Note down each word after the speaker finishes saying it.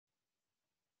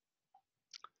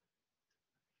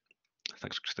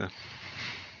Thanks, Christina.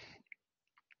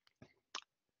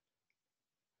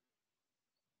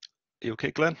 Are you okay,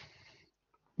 Glenn?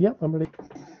 Yeah, I'm ready.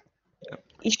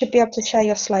 You should be able to share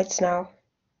your slides now.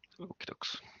 Okie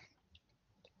dokes.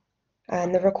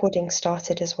 And the recording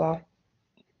started as well.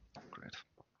 Great.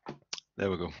 There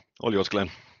we go. All yours,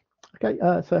 Glenn. Okay,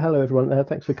 so hello everyone.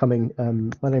 Thanks for coming.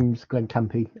 My name's Glen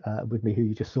Campey. With me, who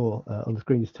you just saw on the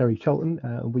screen, is Charlton.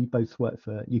 We both work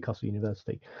for Newcastle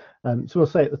University. So I'll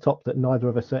say at the top that neither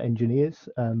of us are engineers.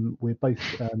 We're both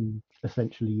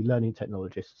essentially learning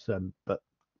technologists, but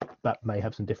that may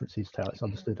have some differences to how it's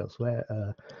understood elsewhere.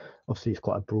 Obviously, it's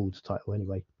quite a broad title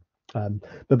anyway.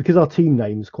 But because our team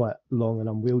name is quite long and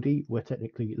unwieldy, we're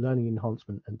technically Learning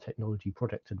Enhancement and Technology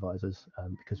Project Advisors,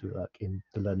 because we work in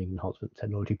the Learning Enhancement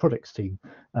Technology Projects team,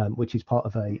 which is part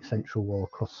of a central or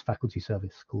cross-faculty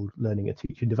service called Learning and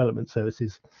Teaching Development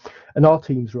Services. And our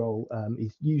team's role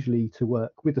is usually to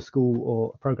work with a school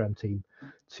or a programme team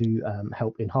to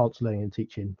help enhance learning and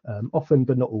teaching, often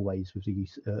but not always with the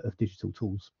use of digital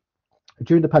tools.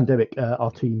 During the pandemic,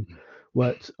 our team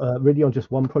worked really on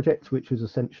just one project, which was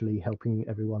essentially helping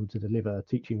everyone to deliver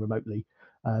teaching remotely.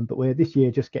 But we're this year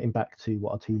just getting back to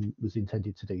what our team was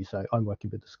intended to do. So I'm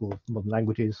working with the School of Modern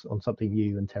Languages on something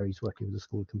new, and Terry's working with the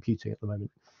School of Computing at the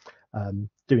moment,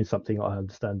 doing something I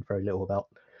understand very little about.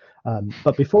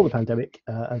 But before the pandemic,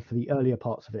 and for the earlier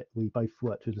parts of it, we both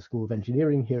worked with the School of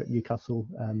Engineering here at Newcastle.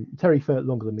 Terry for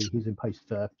longer than me. He's in post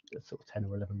for sort of 10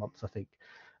 or 11 months, I think.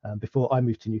 Before I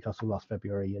moved to Newcastle last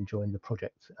February and joined the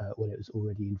project when it was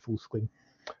already in full swing.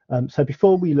 So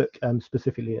before we look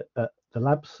specifically at the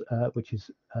labs, which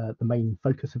is the main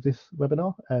focus of this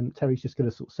webinar, Terry's just going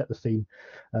to sort of set the scene,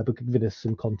 but give us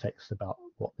some context about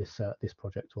what this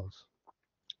project was.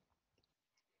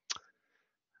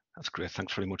 That's great.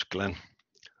 Thanks very much, Glenn.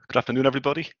 Good afternoon,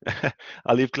 everybody.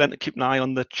 I'll leave Glenn to keep an eye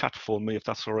on the chat for me, if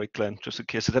that's all right, Glenn. Just in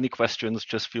case there's any questions,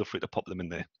 just feel free to pop them in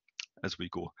there as we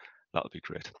go. That'll be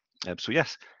great. So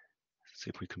yes,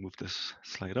 see if we can move this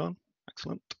slide on.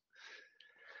 Excellent.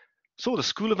 So the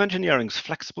School of Engineering's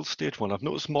Flexible Stage 1. I've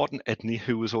noticed Martin Edney,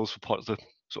 who was also part of the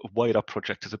sort of wider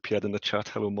project, has appeared in the chat.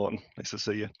 Hello, Martin. Nice to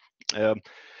see you.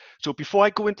 So before I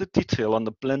go into detail on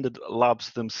the blended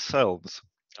labs themselves,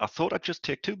 I thought I'd just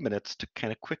take 2 minutes to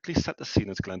kind of quickly set the scene,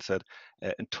 as Glenn said,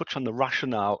 and touch on the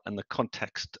rationale and the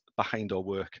context behind our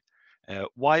work.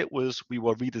 Why it was we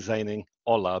were redesigning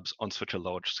our labs on such a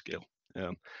large scale.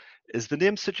 As the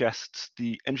name suggests,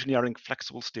 the Engineering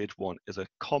Flexible Stage 1 is a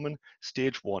common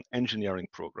Stage 1 engineering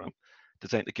program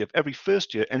designed to give every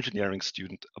first-year engineering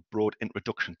student a broad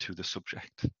introduction to the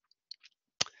subject.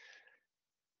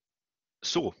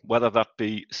 So whether that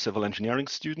be civil engineering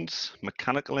students,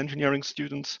 mechanical engineering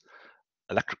students,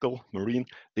 electrical, marine,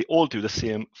 they all do the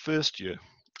same first year,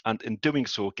 and in doing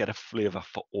so get a flavour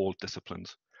for all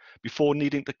disciplines before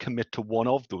needing to commit to one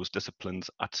of those disciplines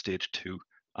at stage 2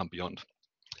 and beyond.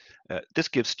 This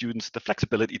gives students the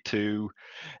flexibility to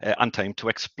and time to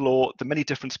explore the many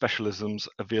different specialisms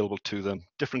available to them,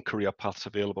 different career paths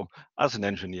available as an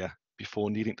engineer before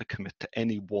needing to commit to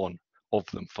any one of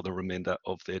them for the remainder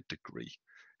of their degree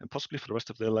and possibly for the rest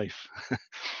of their life.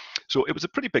 So it was a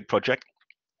pretty big project.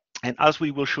 And as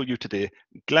we will show you today,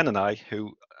 Glenn and I,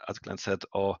 who, as Glenn said,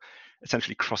 are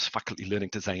essentially cross-faculty learning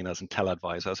designers and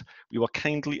tele-advisors, we were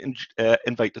kindly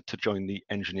invited to join the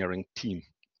engineering team.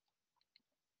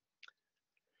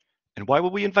 And why were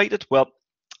we invited? Well,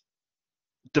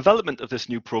 development of this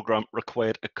new program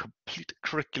required a complete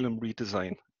curriculum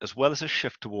redesign, as well as a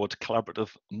shift towards collaborative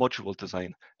module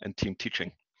design and team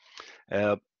teaching.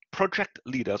 Project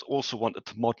leaders also wanted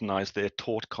to modernize their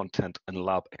taught content and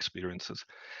lab experiences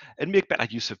and make better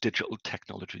use of digital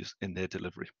technologies in their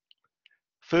delivery.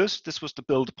 First, this was to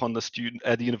build upon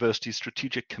the university's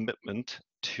strategic commitment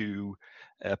to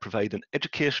provide an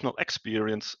educational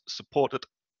experience supported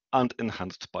and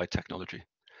enhanced by technology.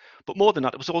 But more than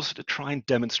that, it was also to try and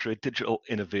demonstrate digital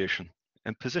innovation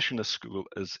and position the school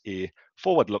as a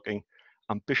forward-looking,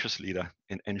 ambitious leader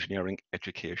in engineering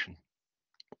education.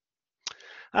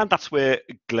 And that's where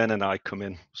Glenn and I come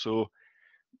in. So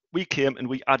we came and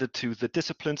we added to the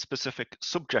discipline-specific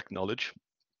subject knowledge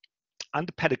and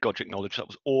the pedagogic knowledge that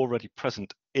was already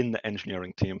present in the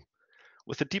engineering team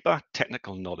with a deeper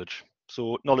technical knowledge.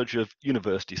 So knowledge of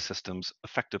university systems,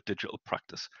 effective digital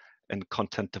practice, and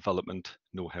content development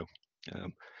know-how.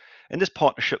 And this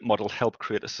partnership model helped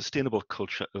create a sustainable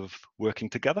culture of working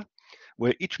together,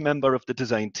 where each member of the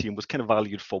design team was kind of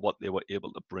valued for what they were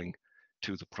able to bring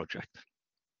to the project.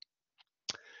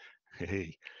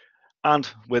 And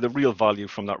where the real value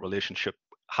from that relationship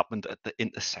happened at the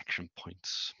intersection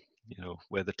points, you know,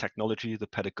 where the technology, the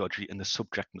pedagogy, and the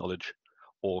subject knowledge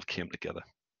all came together.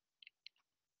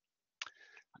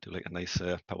 do like a nice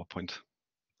PowerPoint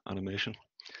animation.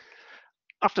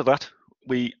 After that,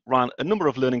 we ran a number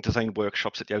of learning design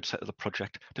workshops at the outset of the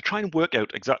project to try and work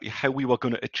out exactly how we were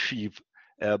going to achieve.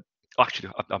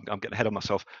 Actually, I'm getting ahead of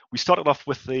myself. We started off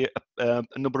with a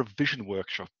number of vision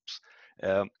workshops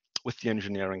with the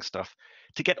engineering staff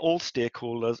to get all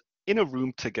stakeholders in a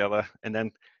room together and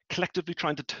then collectively try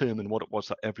and determine what it was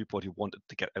that everybody wanted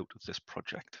to get out of this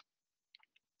project.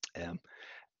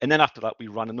 And then after that, we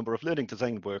ran a number of learning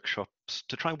design workshops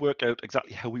to try and work out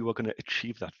exactly how we were going to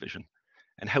achieve that vision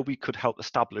and how we could help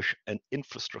establish an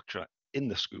infrastructure in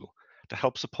the school to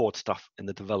help support staff in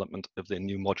the development of their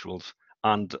new modules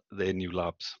and their new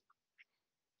labs.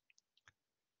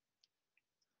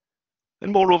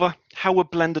 And moreover, how a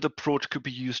blended approach could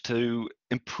be used to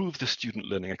improve the student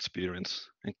learning experience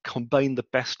and combine the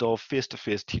best of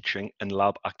face-to-face teaching and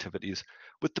lab activities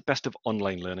with the best of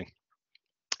online learning.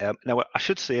 Now, I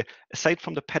should say, aside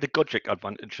from the pedagogic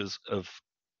advantages of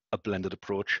a blended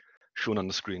approach shown on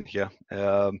the screen here,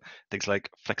 things like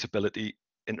flexibility,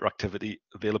 interactivity,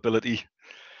 availability,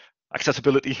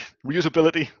 accessibility,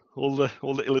 reusability, all the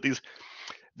abilities,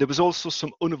 there was also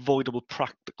some unavoidable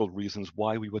practical reasons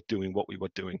why we were doing what we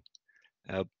were doing.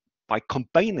 By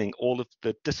combining all of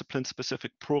the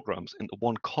discipline-specific programs into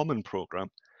one common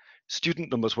program, student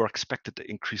numbers were expected to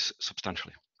increase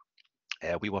substantially.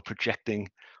 We were projecting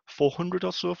 400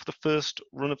 or so for the first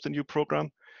run of the new program,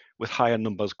 with higher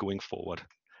numbers going forward.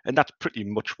 And that's pretty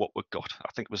much what we got. I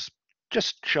think it was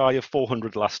just shy of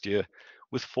 400 last year,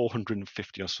 with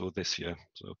 450 or so this year.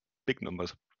 So big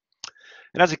numbers.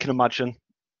 And as you can imagine,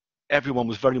 everyone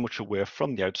was very much aware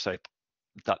from the outset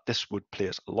that this would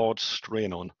place a large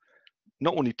strain on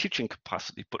not only teaching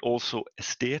capacity, but also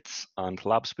estates and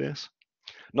lab space,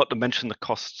 not to mention the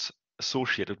costs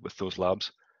associated with those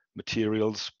labs,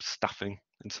 materials, staffing,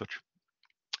 and such.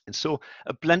 And so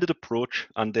a blended approach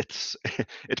and its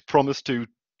promise to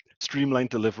streamline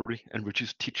delivery and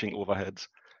reduce teaching overheads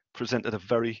presented a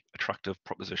very attractive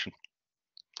proposition.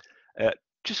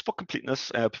 Just for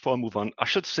completeness, before I move on, I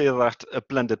should say that a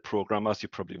blended program, as you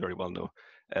probably very well know,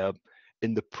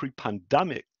 in the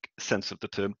pre-pandemic sense of the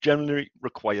term, generally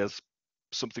requires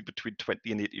something between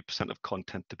 20 and 80% of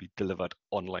content to be delivered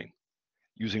online,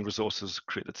 using resources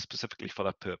created specifically for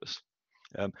that purpose.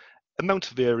 Amounts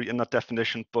vary in that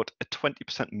definition, but a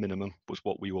 20% minimum was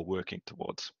what we were working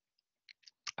towards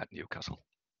at Newcastle.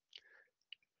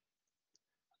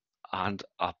 And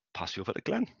I'll pass you over to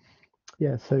Glen.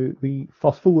 Yeah, so we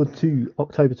fast forward to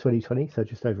October 2020, so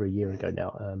just over a year ago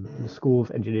now. The School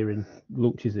of Engineering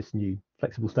launches this new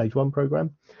flexible stage 1 program.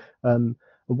 And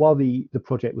while the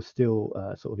project was still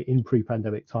sort of in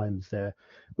pre-pandemic times, there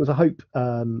was a hope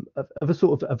of a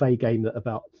sort of a vague aim that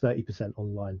about 30%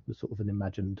 online was sort of an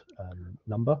imagined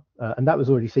number. And that was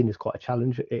already seen as quite a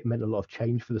challenge. It meant a lot of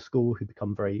change for the school, who'd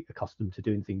become very accustomed to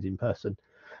doing things in person.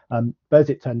 But as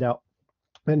it turned out,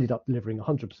 we ended up delivering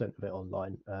 100% of it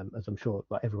online, as I'm sure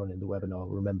like everyone in the webinar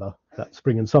will remember that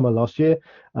spring and summer last year,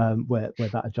 where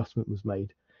that adjustment was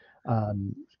made,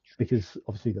 because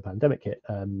obviously the pandemic hit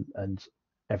and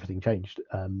everything changed.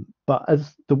 But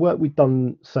as the work we've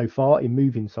done so far in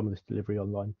moving some of this delivery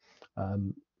online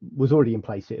was already in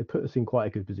place, it had put us in quite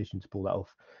a good position to pull that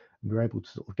off. We were able to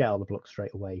sort of get out of the block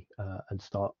straight away and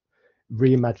start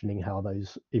reimagining how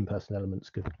those in-person elements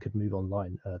could move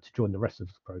online to join the rest of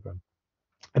the program.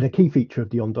 And a key feature of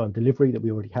the on-time delivery that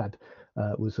we already had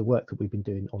was the work that we've been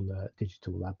doing on the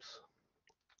digital labs.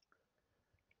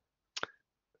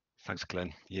 Thanks,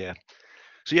 Glenn. Yeah.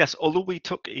 So yes, although we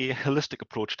took a holistic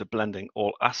approach to blending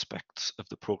all aspects of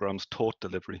the program's taught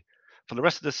delivery, for the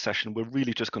rest of this session, we're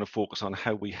really just going to focus on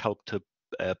how we help to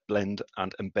blend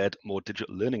and embed more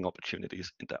digital learning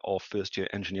opportunities into our first year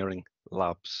engineering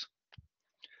labs.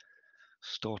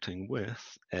 Starting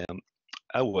with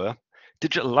our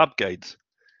digital lab guides.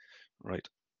 Right,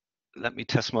 let me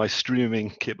test my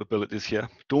streaming capabilities here.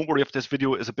 Don't worry if this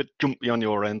video is a bit jumpy on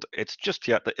your end. It's just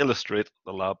here to illustrate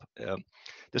the lab.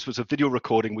 This was a video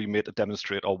recording we made to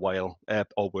demonstrate our work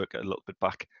a little bit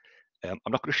back. I'm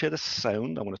not going to share the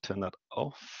sound. I want to turn that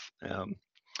off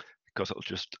because it'll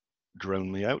just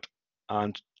drown me out.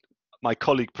 And my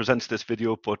colleague presents this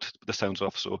video, but the sound's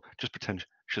off, so just pretend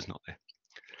she's not there.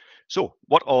 So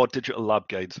what are digital lab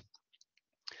guides?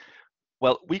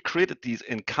 Well, we created these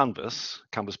in Canvas,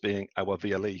 Canvas being our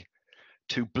VLE,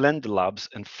 to blend the labs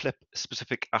and flip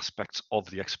specific aspects of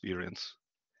the experience.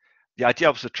 The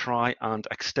idea was to try and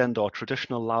extend our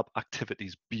traditional lab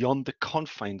activities beyond the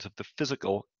confines of the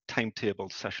physical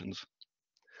timetabled sessions.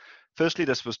 Firstly,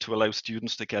 this was to allow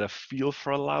students to get a feel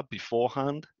for a lab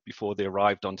beforehand, before they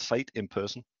arrived on site in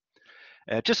person.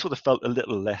 just so they felt a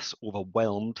little less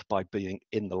overwhelmed by being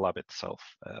in the lab itself.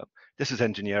 This is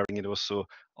engineering, so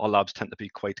our labs tend to be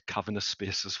quite cavernous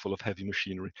spaces full of heavy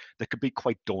machinery that could be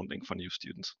quite daunting for new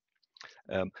students.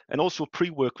 And also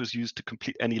pre-work was used to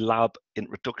complete any lab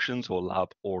introductions or lab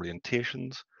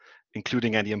orientations,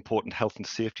 including any important health and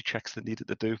safety checks they needed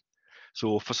to do.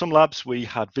 So for some labs, we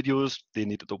had videos they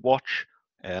needed to watch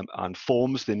and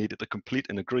forms they needed to complete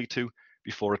and agree to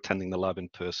before attending the lab in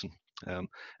person. And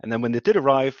then when they did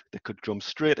arrive, they could jump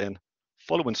straight in,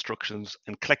 follow instructions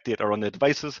and collect data on their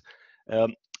devices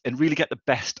and really get the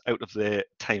best out of their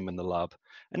time in the lab.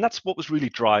 And that's what was really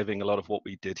driving a lot of what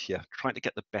we did here, trying to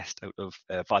get the best out of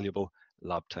valuable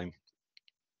lab time.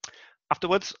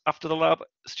 Afterwards, after the lab,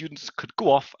 students could go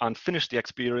off and finish the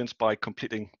experience by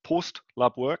completing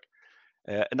post-lab work.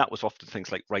 And that was often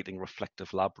things like writing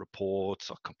reflective lab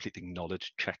reports or completing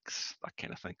knowledge checks, that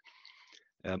kind of thing.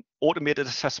 Automated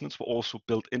assessments were also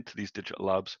built into these digital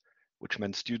labs, which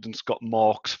meant students got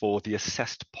marks for the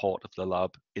assessed part of the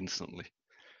lab instantly,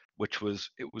 which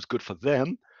was good for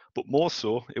them, but more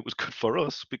so it was good for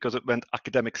us because it meant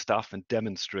academic staff and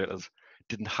demonstrators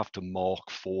didn't have to mark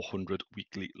 400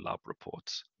 weekly lab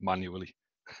reports manually.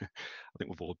 I think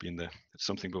we've all been there. It's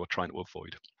something we were trying to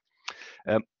avoid.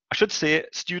 I should say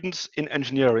students in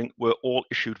engineering were all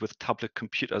issued with tablet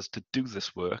computers to do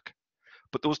this work,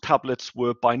 but those tablets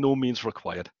were by no means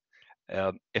required.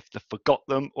 If they forgot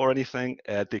them or anything,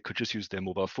 they could just use their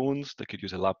mobile phones. They could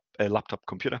use a laptop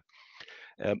computer.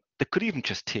 They could even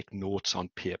just take notes on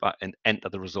paper and enter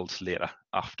the results later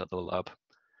after the lab.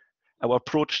 Our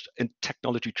approach and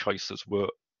technology choices were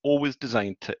always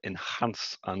designed to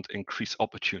enhance and increase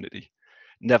opportunity,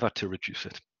 never to reduce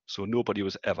it. So nobody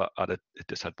was ever at a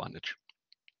disadvantage.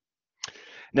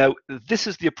 Now, this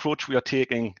is the approach we are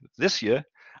taking this year,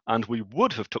 and we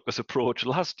would have took this approach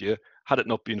last year had it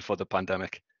not been for the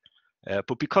pandemic.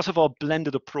 But because of our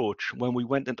blended approach, when we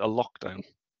went into lockdown,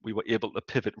 we were able to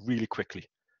pivot really quickly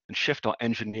and shift our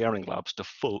engineering labs to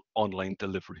full online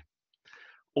delivery.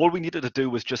 All we needed to do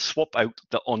was just swap out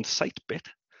the on-site bit,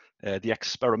 the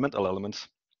experimental elements,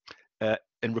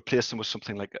 and replace them with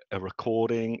something like a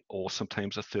recording or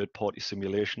sometimes a third-party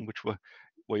simulation, which we're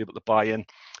able to buy in.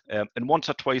 And once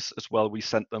or twice as well, we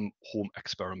sent them home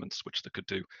experiments, which they could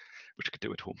do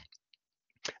at home.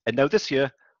 And now this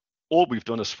year, all we've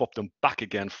done is swap them back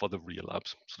again for the real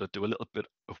labs. So they do a little bit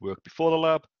of work before the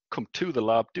lab, come to the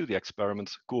lab, do the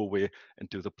experiments, go away and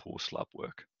do the post-lab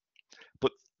work.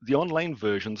 But the online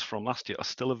versions from last year are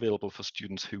still available for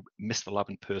students who missed the lab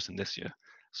in person this year.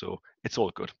 So it's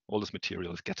all good. All this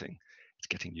material is getting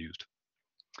used.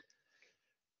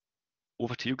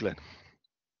 Over to you, Glenn.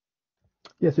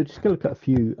 Yeah, so just going to look at a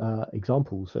few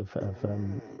examples of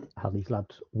how these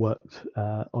labs worked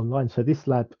online. So this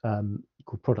lab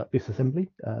called Product Disassembly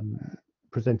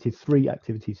presented 3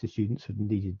 activities to students who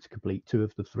needed to complete 2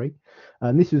 of the 3.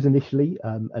 And this was initially,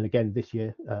 and again this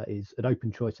year, is an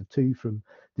open choice of 2 from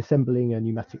disassembling a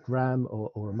pneumatic ram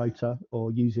or a motor,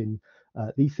 or using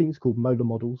these things called molar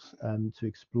models to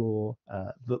explore,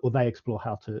 they explore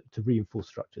how to reinforce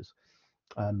structures.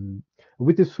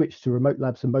 With the switch to remote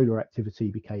labs, the molar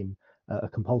activity became a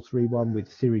compulsory one with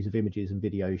a series of images and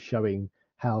videos showing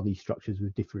how these structures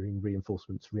with differing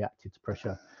reinforcements reacted to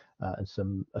pressure, and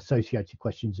some associated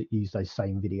questions that use those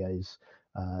same videos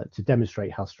to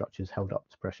demonstrate how structures held up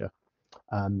to pressure.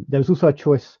 There was also a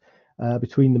choice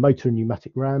between the motor and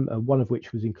pneumatic ram, one of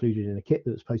which was included in a kit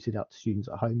that was posted out to students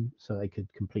at home so they could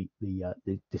complete the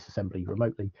disassembly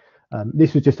remotely.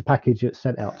 This was just a package that's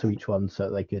sent out to each one so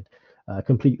they could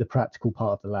complete the practical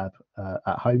part of the lab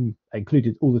at home. It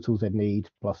included all the tools they'd need,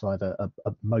 plus either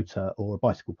a motor or a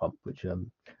bicycle pump, which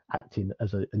acting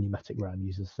as a pneumatic ram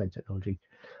uses the same technology.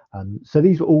 So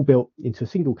these were all built into a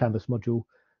single Canvas module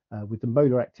with the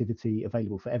molar activity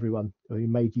available for everyone. We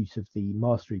made use of the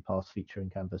Mastery Pass feature in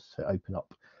Canvas to open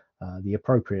up the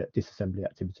appropriate disassembly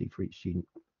activity for each student.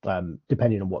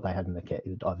 Depending on what they had in the kit, it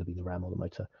would either be the RAM or the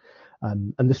motor.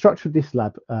 And the structure of this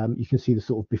lab, you can see the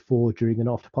sort of before, during and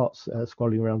after parts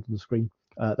scrolling around on the screen.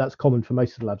 That's common for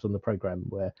most of the labs on the programme,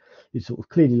 where it's sort of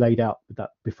clearly laid out with that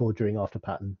before, during, after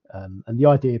pattern. And the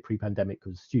idea pre-pandemic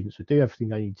was students would do everything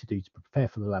they need to do to prepare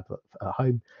for the lab at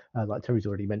home, like Terry's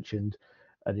already mentioned,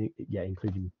 and yeah,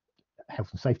 including health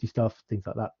and safety stuff, things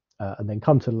like that, and then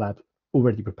come to the lab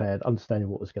already prepared, understanding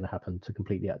what was going to happen to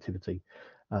complete the activity.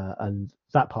 And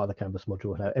that part of the Canvas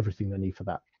module had everything they need for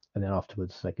that. And then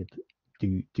afterwards they could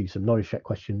do some knowledge check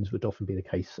questions, would often be the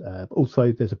case. But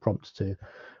also there's a prompt to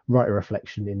write a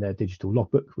reflection in their digital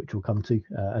logbook, which we'll come to,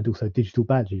 and also digital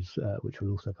badges, which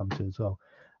we'll also come to as well.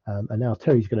 And now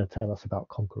Terry's going to tell us about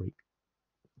Concrete.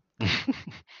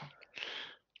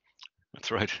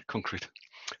 That's right, concrete.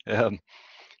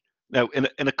 Now,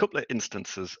 in a couple of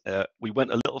instances, we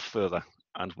went a little further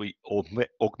and we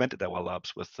augmented our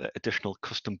labs with additional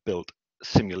custom-built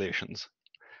simulations.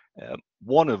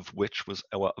 One of which was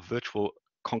our virtual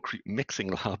concrete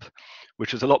mixing lab,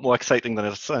 which is a lot more exciting than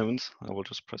it sounds. I will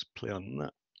just press play on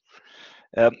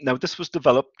that. Now, this was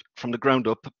developed from the ground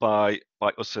up by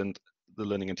us and the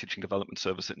Learning and Teaching Development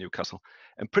Service at Newcastle,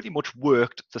 and pretty much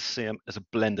worked the same as a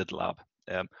blended lab.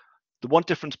 The one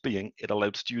difference being it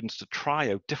allowed students to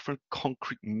try out different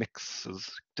concrete mixes,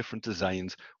 different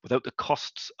designs, without the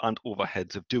costs and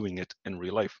overheads of doing it in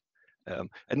real life.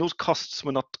 And those costs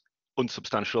were not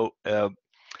unsubstantial.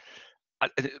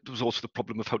 It was also the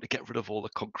problem of how to get rid of all the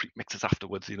concrete mixes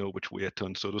afterwards, which we had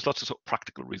done. So there was lots of, sort of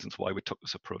practical reasons why we took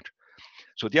this approach.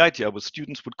 So the idea was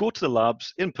students would go to the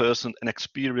labs in person and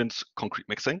experience concrete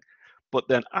mixing, but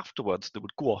then afterwards they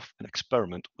would go off and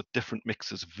experiment with different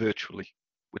mixes virtually,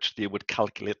 which they would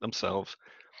calculate themselves.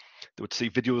 They would see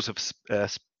videos of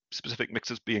specific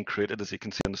mixes being created, as you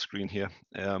can see on the screen here.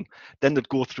 Then they'd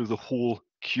go through the whole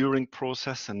curing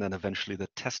process and then eventually the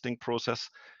testing process,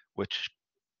 which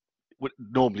would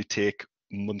normally take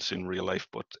months in real life,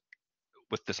 but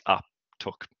with this app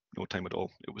took no time at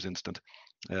all. It was instant.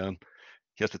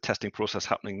 Here's the testing process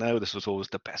happening now. This was always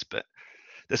the best bit.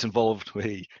 This involved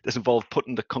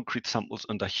putting the concrete samples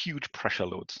under huge pressure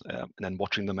loads and then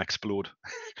watching them explode.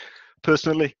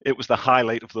 Personally, it was the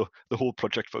highlight of the whole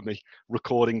project for me,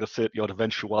 recording the 30-odd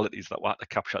eventualities that we had to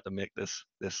capture to make this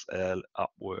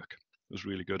app work. It was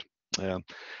really good.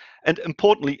 And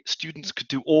importantly, students could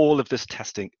do all of this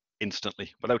testing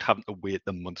instantly without having to wait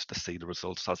the months to see the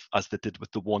results, as they did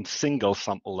with the one single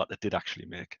sample that they did actually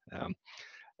make.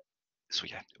 So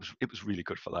yeah, it was really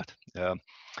good for that.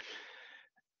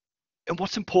 And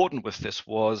what's important with this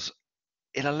was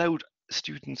it allowed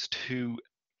students to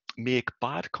make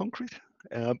bad concrete,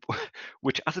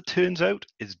 which, as it turns out,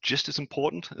 is just as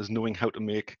important as knowing how to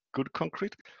make good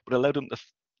concrete, but allowed them to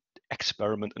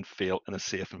experiment and fail in a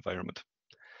safe environment.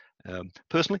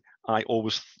 Personally, I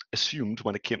always assumed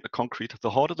when it came to concrete, the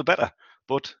harder the better,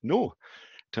 but no.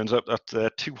 Turns out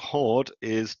that too hard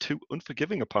is too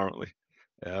unforgiving, apparently.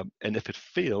 And if it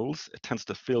fails, it tends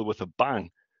to fail with a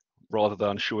bang, rather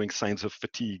than showing signs of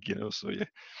fatigue, So yeah,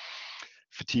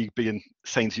 fatigue being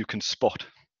signs you can spot,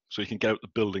 so you can get out the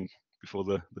building before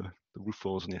the roof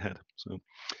falls on your head. So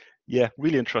yeah,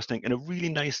 really interesting and a really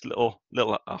nice little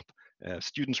app.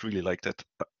 Students really liked it,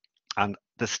 and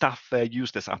the staff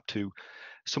used this app to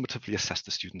summatively assess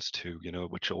the students too,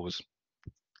 which always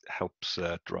helps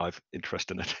drive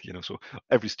interest in it, So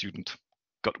every student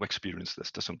got to experience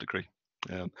this to some degree.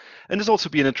 And there's also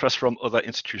been interest from other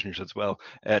institutions as well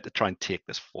to try and take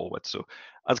this forward. So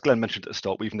as Glenn mentioned at the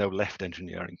start, we've now left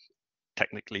engineering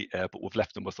technically, but we've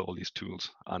left them with all these tools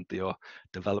and they are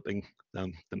developing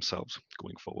them themselves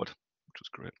going forward, which was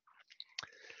great.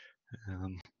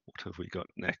 What have we got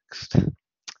next?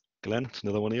 Glenn, it's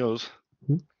another one of yours.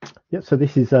 Yeah, so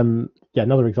this is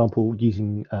another example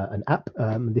using an app.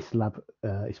 This lab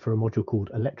is for a module called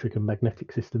Electric and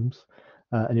Magnetic Systems,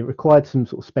 and it required some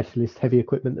sort of specialist heavy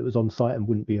equipment that was on site and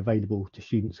wouldn't be available to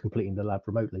students completing the lab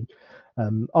remotely.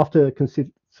 After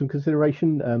some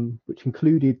consideration, which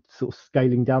included sort of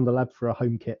scaling down the lab for a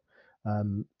home kit,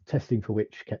 testing for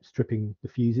which kept stripping the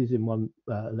fuses in one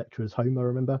lecturer's home, I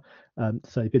remember.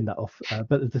 So they binned that off.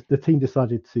 But the team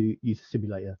decided to use a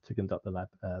simulator to conduct the lab,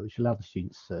 which allowed the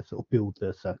students to sort of build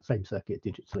the same circuit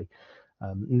digitally.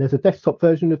 And there's a desktop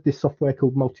version of this software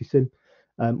called Multisim,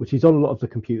 which is on a lot of the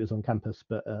computers on campus,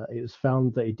 but it was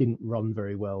found that it didn't run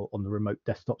very well on the remote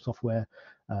desktop software.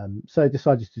 So I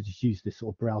decided to just use this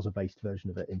sort of browser-based version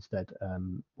of it instead,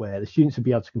 where the students would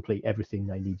be able to complete everything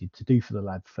they needed to do for the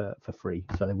lab for free,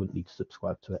 so they wouldn't need to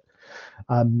subscribe to it.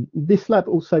 This lab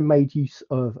also made use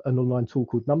of an online tool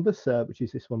called Numbers, which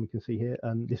is this one we can see here.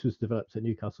 This was developed at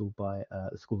Newcastle by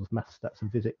the School of Maths, Stats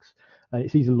and Physics. It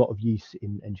sees a lot of use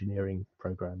in engineering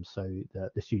programs, so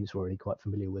the students were already quite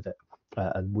familiar with it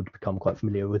and would become quite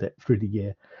familiar with it through the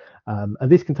year.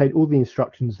 And this contained all the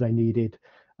instructions they needed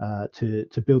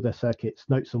to build their circuits,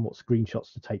 notes on what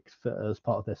screenshots to take as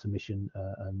part of their submission,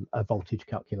 and a voltage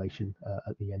calculation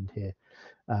at the end here,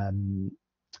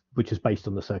 which is based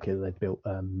on the circuit that they've built,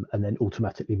 and then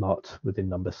automatically marked within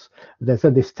Numbers. There's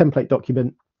then this template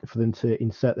document for them to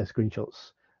insert their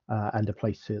screenshots and a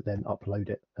place to then upload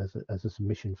it as a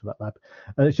submission for that lab.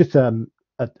 And it's just an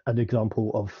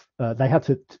example of they had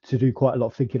to do quite a lot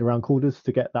of thinking around coders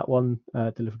to get that one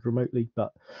delivered remotely,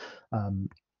 but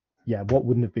yeah, what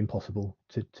wouldn't have been possible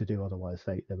to do otherwise,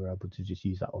 they were able to just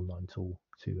use that online tool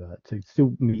to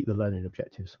still meet the learning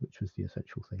objectives, which was the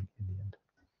essential thing in the end.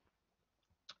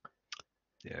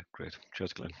 Yeah, great.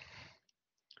 Cheers, Glenn.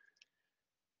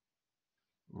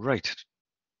 Right.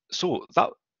 So that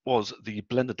was the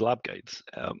blended lab guides.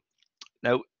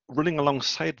 Now, running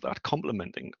alongside that,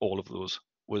 complementing all of those,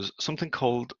 was something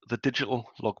called the digital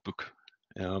logbook.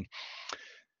 Now,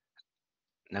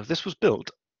 this was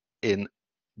built in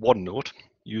OneNote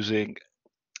using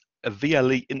a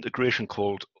VLE integration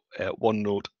called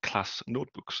OneNote class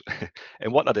notebooks.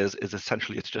 And what that is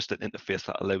essentially it's just an interface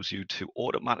that allows you to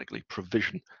automatically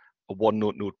provision a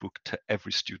OneNote notebook to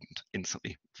every student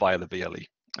instantly via the VLE.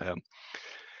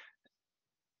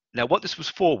 Now, what this was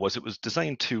for was it was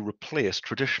designed to replace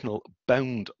traditional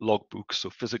bound logbooks, so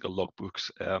physical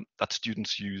logbooks that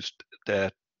students used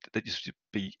that used to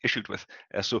be issued with.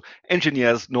 So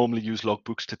engineers normally use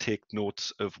logbooks to take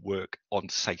notes of work on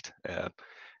site.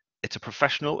 It's a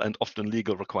professional and often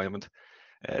legal requirement.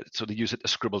 So they use it to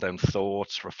scribble down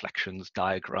thoughts, reflections,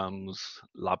 diagrams,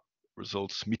 lab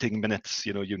results, meeting minutes,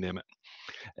 you name it.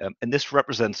 And this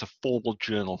represents a formal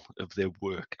journal of their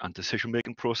work and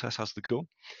decision-making process as they go.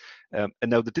 And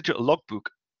now the digital logbook,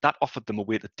 that offered them a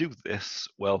way to do this,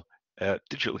 well,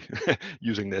 digitally,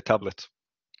 using their tablets.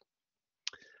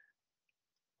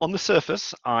 On the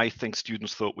surface, I think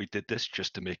students thought we did this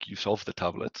just to make use of the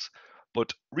tablets,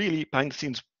 but really, behind the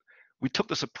scenes, we took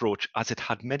this approach as it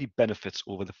had many benefits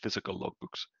over the physical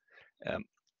logbooks.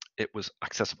 It was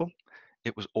accessible,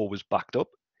 it was always backed up,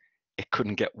 it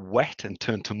couldn't get wet and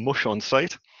turn to mush on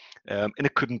site, and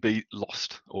it couldn't be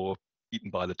lost or eaten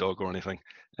by the dog or anything.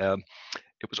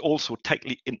 It was also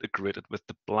tightly integrated with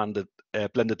the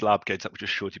blended lab guides that we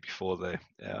just showed you before there.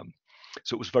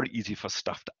 So it was very easy for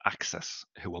staff to access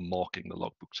who were marking the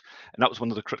logbooks. And that was one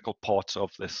of the critical parts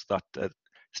of this, that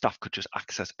staff could just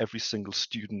access every single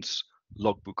student's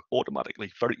logbook automatically,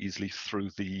 very easily through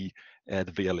the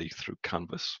VLE, through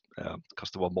Canvas,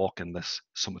 because they were marking this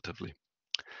summatively.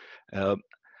 And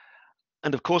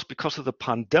of course, because of the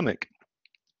pandemic,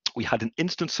 we had an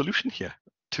instant solution here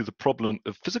to the problem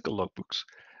of physical logbooks.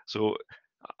 So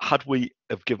had we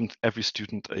have given every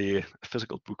student a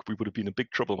physical book, we would have been in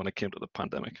big trouble when it came to the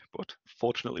pandemic. But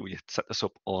fortunately, we set this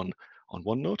up on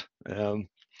OneNote, and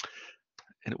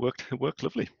it worked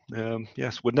lovely.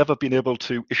 Yes, we'd never been able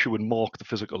to issue and mark the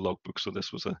physical logbook, so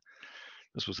this was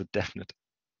a definite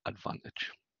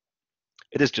advantage.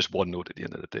 It is just OneNote at the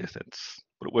end of the day,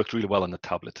 but it works really well on the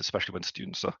tablet, especially when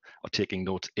students are taking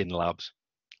notes in labs.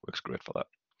 Works great for that.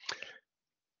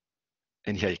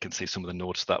 And here you can see some of the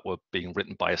notes that were being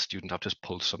written by a student. I've just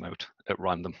pulled some out at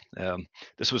random.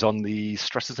 This was on the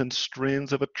stresses and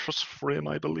strains of a truss frame,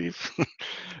 I believe.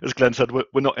 As Glenn said, we're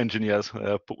not engineers,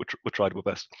 but we tried our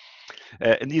best.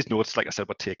 And these notes, like I said,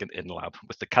 were taken in lab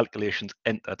with the calculations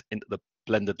entered into the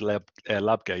blended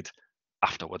lab guide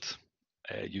afterwards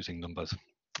using numbers.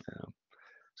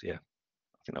 So yeah,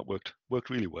 I think that worked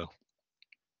really well.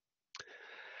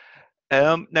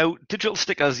 Now, digital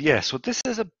stickers, yes. So this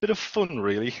is a bit of fun,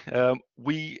 really.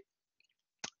 We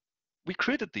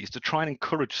created these to try and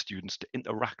encourage students to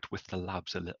interact with the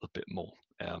labs a little bit more.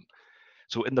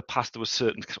 So in the past, there were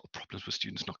certain sort of problems with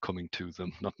students not coming to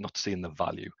them, not seeing the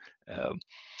value.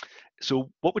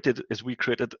 So what we did is we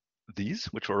created these,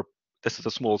 which are this is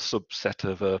a small subset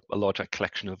of a larger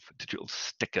collection of digital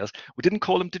stickers. We didn't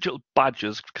call them digital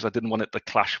badges because I didn't want it to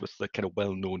clash with the kind of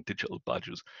well-known digital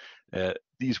badges.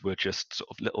 These were just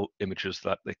sort of little images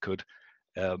that they could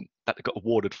that they got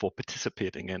awarded for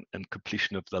participating in and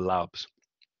completion of the labs.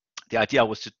 The idea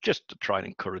was just to try and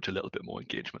encourage a little bit more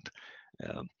engagement.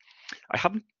 I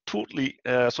haven't totally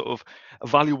sort of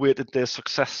evaluated their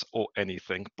success or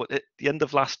anything, but at the end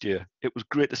of last year, it was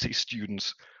great to see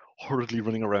students hurriedly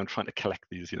running around trying to collect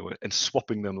these, and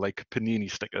swapping them like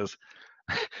panini stickers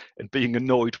and being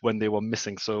annoyed when they were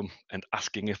missing some and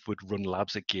asking if we'd run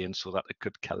labs again so that they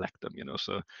could collect them,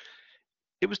 So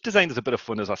it was designed as a bit of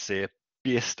fun, as I say,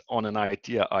 based on an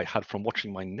idea I had from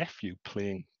watching my nephew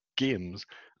playing games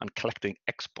and collecting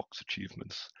Xbox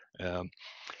achievements.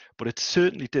 But it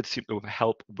certainly did seem to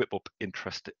help whip up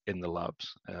interest in the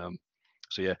labs.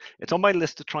 So yeah, it's on my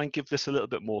list to try and give this a little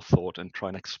bit more thought and try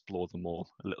and explore them all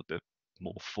a little bit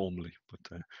more formally.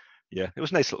 But yeah, it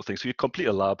was a nice little thing. So you complete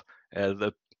a lab,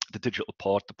 the digital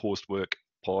part, the post-work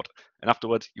part, and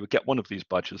afterwards you would get one of these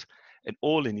badges, and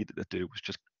all you needed to do was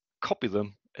just copy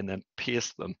them and then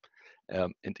paste them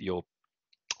into your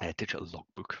digital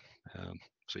logbook.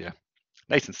 So yeah,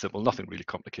 nice and simple, nothing really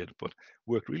complicated, but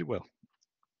worked really well.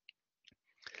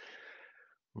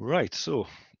 Right, so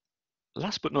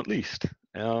last but not least,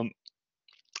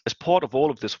 as part of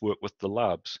all of this work with the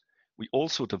labs, we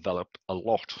also developed a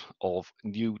lot of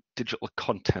new digital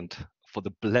content for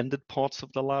the blended parts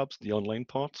of the labs, the online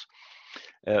parts.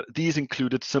 These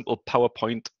included simple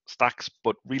PowerPoint stacks,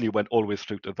 but really went all the way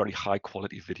through to very high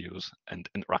quality videos and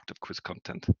interactive quiz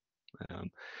content.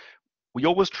 We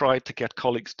always tried to get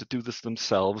colleagues to do this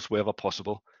themselves wherever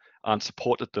possible and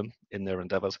supported them in their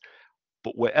endeavours.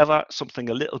 But wherever something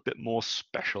a little bit more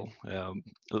special, a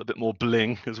little bit more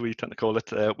bling, as we tend to call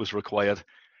it, was required,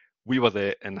 we were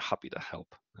there and happy to help.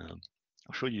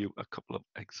 I'll show you a couple of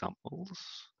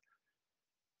examples.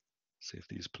 See if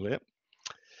these play.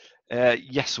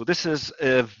 Yes, so this is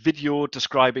a video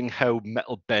describing how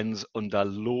metal bends under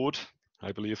load,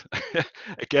 I believe.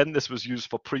 Again, this was used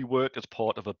for pre-work as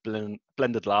part of a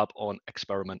blended lab on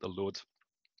experimental loads.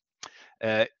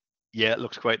 Yeah, it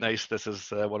looks quite nice. This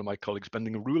is one of my colleagues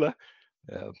bending a ruler.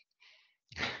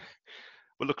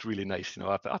 But looks really nice. You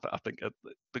know, I think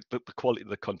the quality of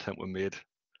the content we made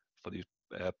for these,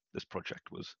 this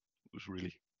project was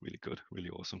really good, really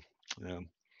awesome.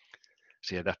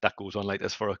 So yeah, that goes on like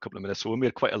this for a couple of minutes. So we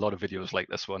made quite a lot of videos like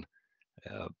this one.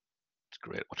 It's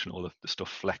great watching all of the stuff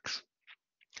flex.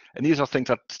 And these are things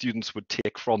that students would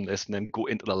take from this and then go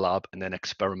into the lab and then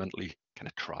experimentally kind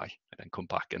of try and then come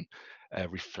back and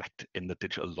reflect in the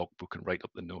digital logbook and write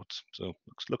up the notes. So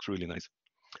looks really nice.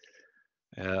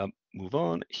 Move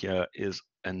on. Here is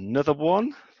another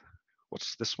one.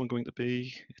 What's this one going to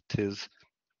be? It is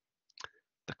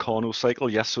the Carnot cycle.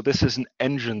 Yes, so this is an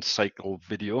engine cycle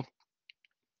video.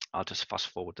 I'll just fast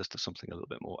forward this to something a little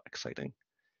bit more exciting.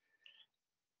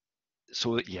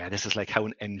 So yeah, this is like how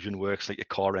an engine works, like your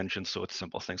car engine. So it's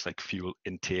simple things like fuel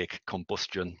intake,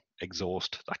 combustion,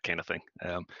 exhaust, that kind of thing.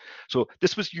 So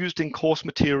this was used in course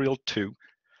material too,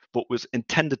 but was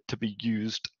intended to be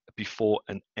used before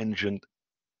an engine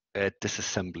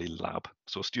disassembly lab.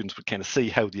 So students would kind of see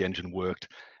how the engine worked,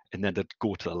 and then they'd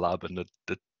go to the lab and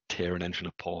they'd tear an engine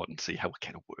apart and see how it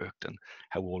kind of worked and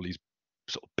how all these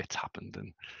sort of bits happened. And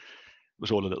it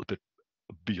was all a little bit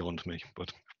beyond me,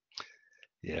 but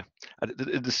yeah,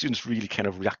 the students really kind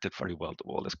of reacted very well to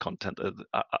all this content.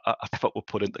 I thought we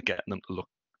put into getting them to look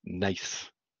nice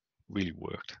really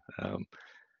worked.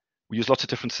 We use lots of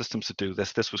different systems to do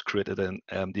this. This was created in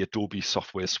the Adobe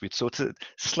software suite, so it's a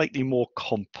slightly more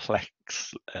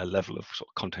complex level of sort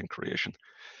of content creation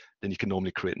than you can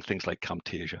normally create in things like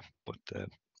Camtasia. But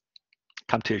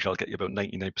Camtasia will get you about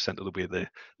 99% of the way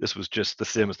there. This was just the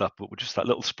same as that, but with just that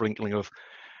little sprinkling of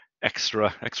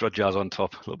extra jazz on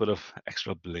top, a little bit of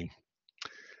extra bling.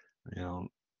 What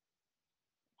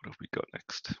have we got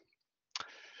next?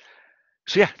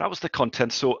 So yeah, that was the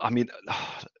content. So I mean,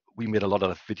 we made a lot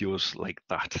of videos like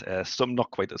that. Some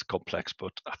not quite as complex,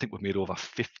 but I think we made over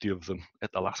 50 of them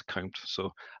at the last count.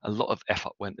 So a lot of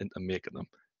effort went into making them.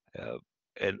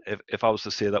 And if I was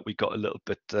to say that we got a little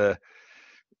bit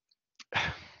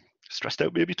stressed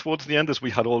out maybe towards the end, as we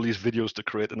had all these videos to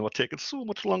create and they were taking so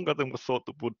much longer than we thought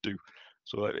they would do.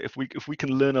 So if we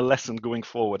can learn a lesson going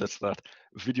forward, it's that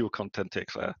video content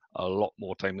takes a lot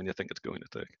more time than you think it's going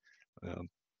to take.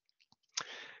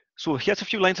 So here's a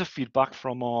few lines of feedback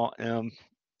from our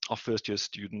first year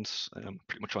students.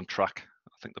 Pretty much on track.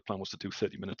 I think the plan was to do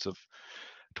 30 minutes of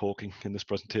talking in this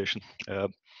presentation.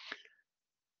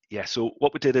 Yeah, so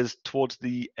what we did is towards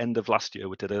the end of last year,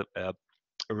 we did a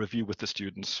review with the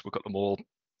students. We got them all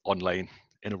online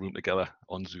in a room together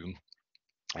on Zoom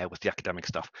with the academic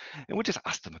staff, and we just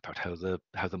asked them about how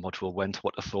the module went,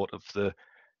 what they thought of the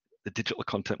digital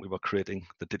content we were creating,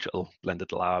 the digital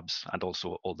blended labs, and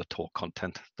also all the talk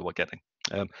content they were getting.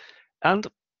 And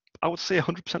I would say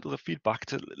 100% of the feedback,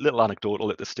 it's a little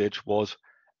anecdotal at this stage, was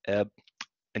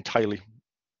entirely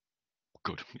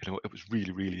good. You know, it was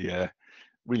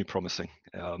really promising.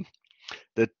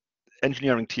 The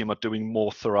engineering team are doing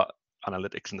more thorough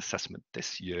analytics and assessment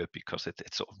this year because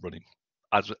it's sort of running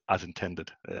as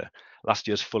intended. Last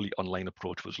year's fully online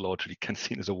approach was largely kind of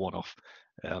seen as a one-off.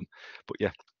 But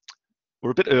yeah,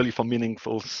 we're a bit early for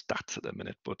meaningful stats at the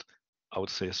minute, but I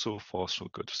would say so far so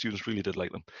good. Students really did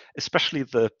like them, especially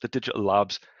the digital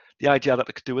labs. The idea that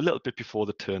they could do a little bit before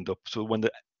they turned up, so when they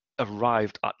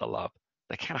arrived at the lab,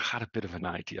 they kind of had a bit of an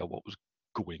idea what was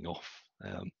going off.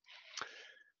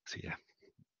 So yeah,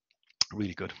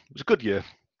 really good. It was a good year.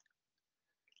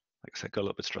 Like I said, got a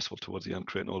little bit stressful towards the end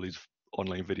creating all these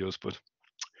online videos, but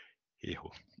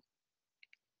hey-ho.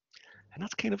 And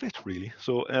that's kind of it, really.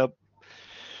 So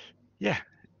yeah,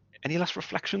 any last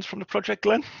reflections from the project,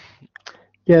 Glenn?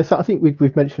 Yeah, so I think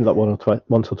we've mentioned that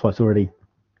once or twice already,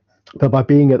 but by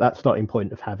being at that starting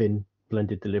point of having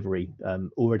blended delivery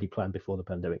already planned before the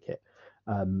pandemic hit,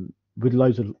 with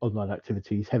loads of online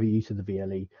activities, heavy use of the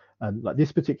VLE, like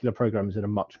this particular program is in a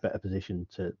much better position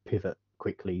to pivot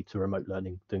quickly to remote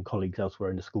learning than colleagues elsewhere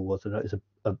in the school was. And that is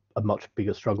a much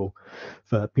bigger struggle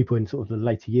for people in sort of the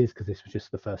later years, because this was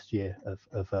just the first year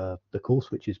of the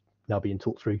course, which is now being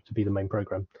taught through to be the main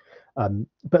program.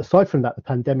 But aside from that, the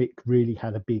pandemic really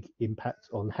had a big impact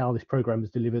on how this program was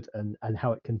delivered and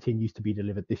how it continues to be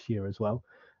delivered this year as well.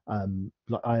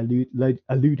 Like I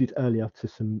alluded earlier to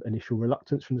some initial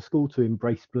reluctance from the school to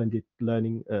embrace blended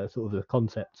learning, sort of the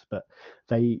concept, but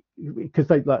because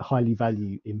they like highly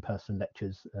value in-person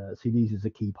lectures, see these as a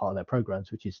key part of their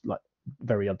programs, which is like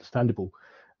very understandable.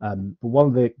 But one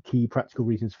of the key practical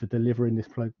reasons for delivering this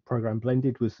program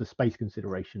blended was the space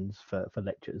considerations for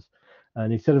lectures.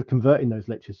 And instead of converting those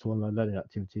lectures to online learning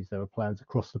activities, there were plans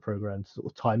across the program to sort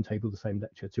of timetable the same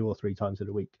lecture 2 or 3 times in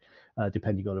a week,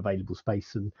 depending on available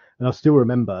space. And I still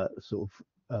remember sort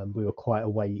of we were quite a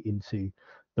way into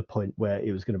the point where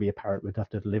it was going to be apparent we'd have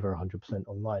to deliver 100%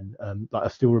 online. Like I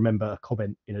still remember a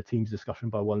comment in a Teams discussion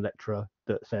by one lecturer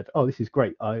that said, "Oh, this is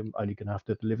great. I'm only going to have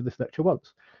to deliver this lecture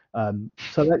once."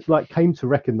 So that like came to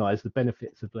recognise the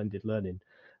benefits of blended learning,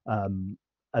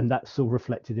 and that's all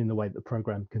reflected in the way that the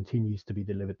program continues to be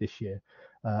delivered this year.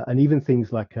 And even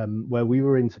things like where we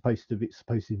were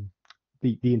supposing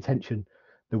the intention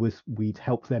there was we'd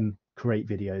help them create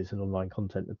videos and online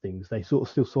content and things. They sort of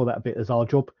still saw that a bit as our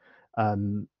job.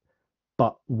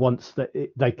 But once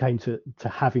they came to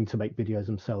having to make videos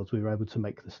themselves, we were able to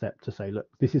make the step to say, look,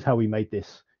 this is how we made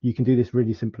this. You can do this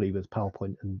really simply with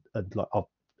PowerPoint and like our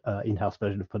in-house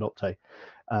version of Panopto,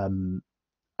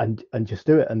 and just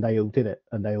do it. And they all did it,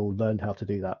 and they all learned how to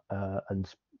do that, and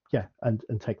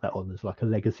take that on as like a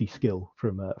legacy skill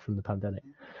from the pandemic.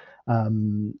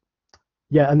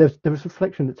 Yeah, and there was a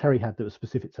reflection that Terry had that was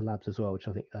specific to labs as well, which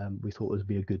I think we thought would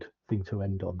be a good thing to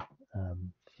end on.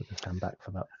 So just stand back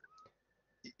for that.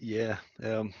 Yeah,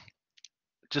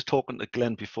 just talking to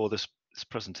Glen before this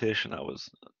presentation, I was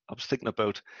thinking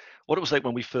about what it was like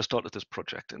when we first started this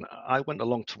project, and I went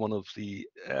along to one of the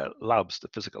labs, the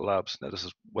physical labs. Now this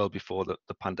is well before the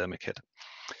pandemic hit,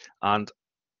 and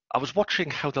I was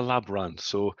watching how the lab ran.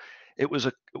 So it was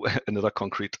another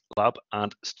concrete lab,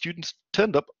 and students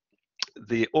turned up.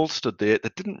 They all stood there. They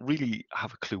didn't really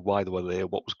have a clue why they were there,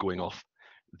 what was going off.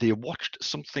 They watched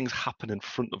some things happen in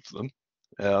front of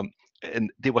them,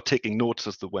 and they were taking notes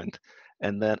as they went.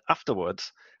 And then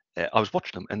afterwards, I was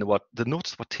watching them, and the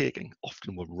notes they were taking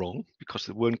often were wrong because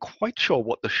they weren't quite sure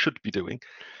what they should be doing.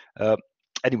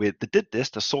 Anyway, they did this.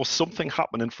 They saw something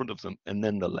happen in front of them, and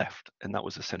then they left, and that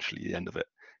was essentially the end of it.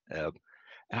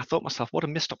 And I thought to myself, what a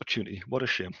missed opportunity, what a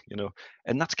shame, you know.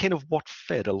 And that's kind of what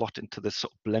fed a lot into this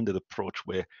sort of blended approach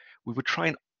where we would try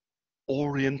and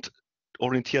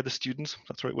orientate the students,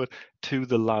 that's the right word, to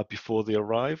the lab before they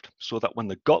arrived, so that when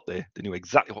they got there, they knew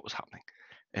exactly what was happening.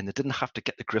 And they didn't have to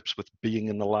get the grips with being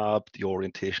in the lab, the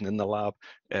orientation in the lab,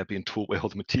 being told where all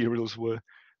the materials were,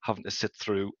 having to sit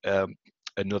through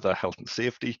another health and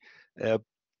safety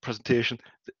presentation.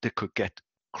 They could get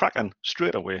cracking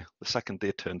straight away the second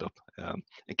they turned up, and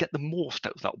get the most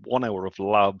out of that 1 hour of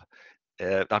lab,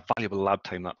 that valuable lab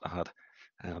time that they had.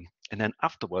 And then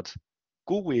afterwards,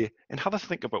 go away and have a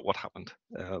think about what happened.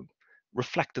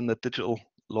 Reflect in the digital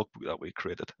logbook that we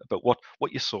created about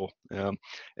what you saw,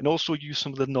 and also use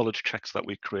some of the knowledge checks that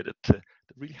we created to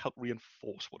really help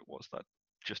reinforce what it was that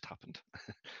just happened.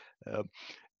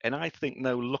 And I think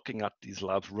now looking at these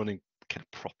labs running kind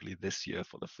of properly this year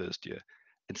for the first year,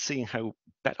 and seeing how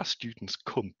better students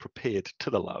come prepared to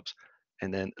the labs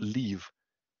and then leave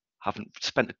having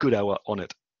spent a good hour on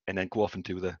it and then go off and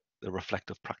do the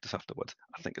reflective practice afterwards,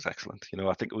 I think is excellent. You know,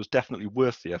 I think it was definitely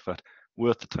worth the effort,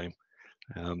 worth the time.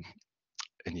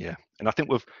 And yeah, and I think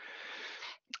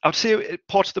I would say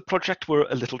parts of the project were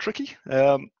a little tricky,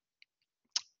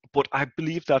 but I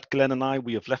believe that Glen and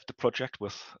we have left the project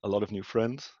with a lot of new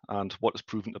friends and what has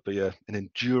proven to be an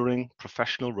enduring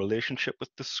professional relationship with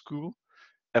the school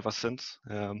ever since.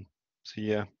 So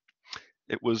yeah,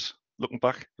 it was, looking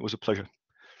back, it was a pleasure,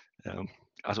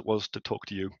 as it was to talk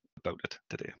to you about it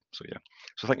today. So yeah,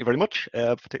 so thank you very much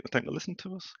for taking the time to listen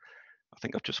to us. I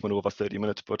think I've just went over 30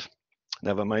 minutes, but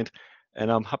never mind. And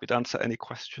I'm happy to answer any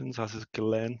questions, as is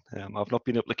Glen. I've not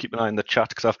been able to keep an eye on the chat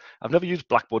because I've never used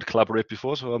Blackboard Collaborate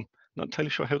before, so I'm not entirely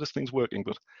sure how this thing's working,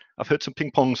 but I've heard some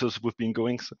ping pongs as we've been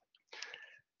going. So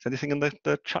is anything in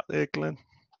the chat there, Glen?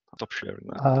 I'll stop sharing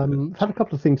that. I've had a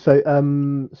couple of things. So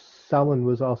Salman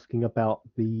was asking about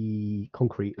the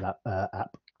Concrete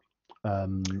app,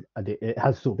 and it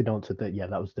has sort of been answered that, yeah,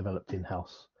 that was developed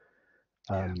in-house.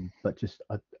 But just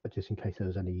in case there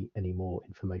was any more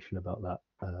information about that,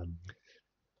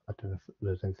 I don't know if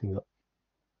there's anything that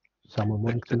someone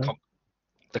wanted to know.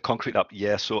 The Concrete app,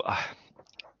 yeah. So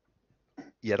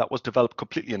yeah, that was developed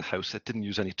completely in-house. It didn't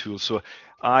use any tools. So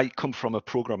I come from a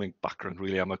programming background,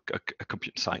 really. I'm a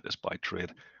computer scientist by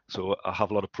trade. So I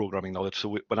have a lot of programming knowledge.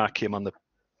 So when I came on the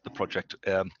project,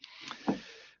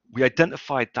 we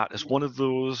identified that as one of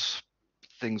those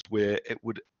things where it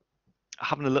would,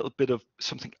 having a little bit of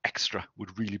something extra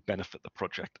would really benefit the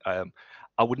project.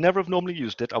 I would never have normally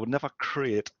used it. I would never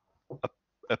create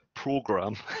a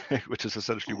program, which is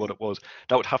essentially what it was,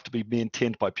 that would have to be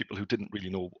maintained by people who didn't really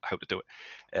know how to do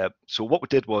it. So what we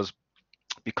did was,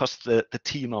 because the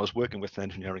team I was working with in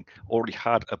engineering already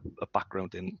had a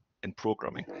background in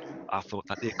programming, I thought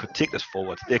that they could take this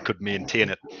forward, they could maintain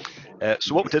it.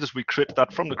 So what we did is we created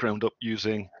that from the ground up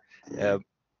using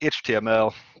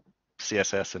HTML,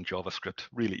 CSS, and JavaScript.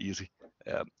 Really easy.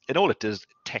 And all it is,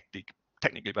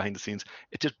 technically behind the scenes,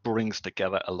 it just brings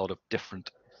together a lot of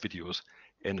different videos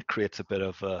and creates a bit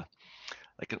of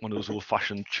like one of those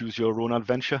old-fashioned choose your own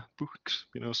adventure books,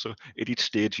 you know. So at each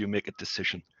stage you make a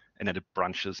decision, and then it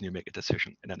branches, and you make a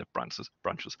decision, and then it branches.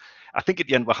 I think at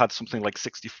the end we had something like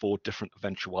 64 different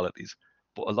eventualities,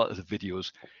 but a lot of the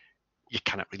videos you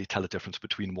cannot really tell the difference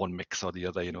between one mix or the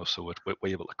other, you know. So we're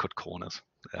able to cut corners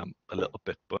a little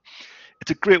bit, but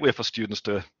it's a great way for students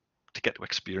to get to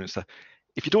experience that.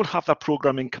 If you don't have that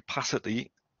programming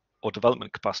capacity or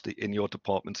development capacity in your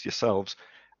departments yourselves,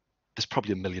 there's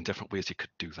probably a million different ways you could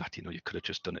do that. You know, you could have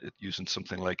just done it using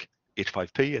something like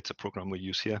H5P. It's a program we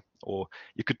use here, or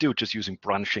you could do it just using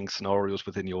branching scenarios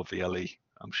within your VLE.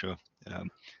 I'm sure.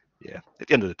 Yeah, at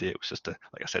the end of the day, it was just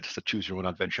like I said, it's a choose your own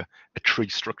adventure, a tree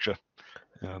structure.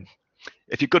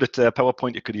 If you're good at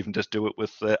PowerPoint, you could even just do it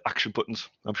with action buttons,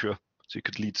 I'm sure. So you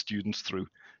could lead students through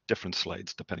different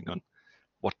slides depending on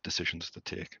what decisions to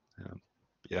take.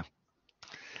 Yeah,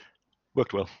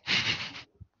 worked well.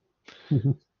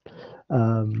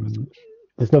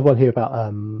 There's another one here about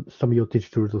some of your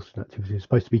digital resourcing activities are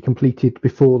supposed to be completed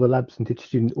before the labs, and did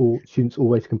students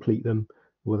always complete them?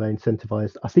 Were they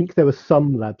incentivized? I think there were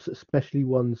some labs, especially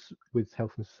ones with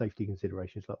health and safety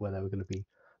considerations, like where they were going to be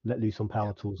let loose on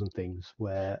power tools and things,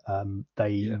 where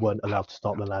they weren't allowed to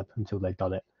start the lab until they'd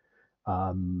done it.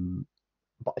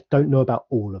 But I don't know about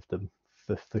all of them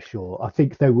for sure. I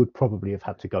think they would probably have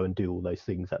had to go and do all those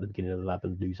things at the beginning of the lab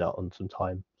and lose out on some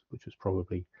time, which was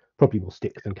probably more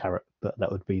stick than carrot, but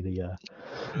that would be the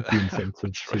incentive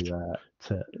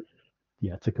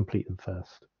to complete them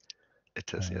first.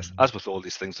 It is, yes. As with all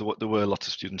these things, there were lots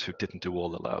of students who didn't do all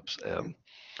the labs.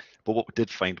 But what we did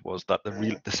find was that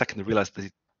the second they realised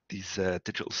these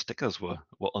digital stickers were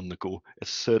on the go, it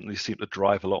certainly seemed to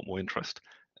drive a lot more interest,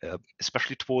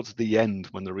 especially towards the end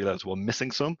when they realised we were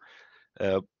missing some.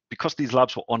 Because these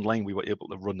labs were online, we were able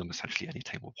to run them essentially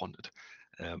anytime we wanted.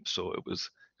 So it was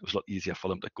a lot easier for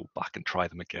them to go back and try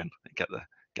them again and get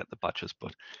the badges.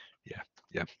 But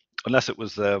yeah, unless it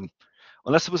was a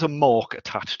mark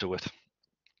attached to it.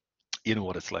 You know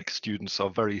what it's like. Students are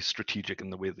very strategic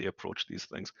in the way they approach these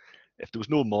things. If there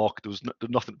was no mark, there was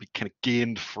nothing to be kind of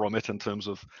gained from it in terms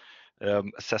of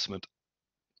assessment.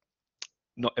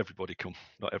 Not everybody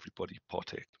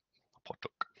partook.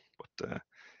 But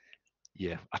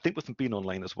yeah, I think with them being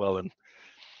online as well and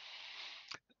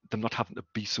them not having to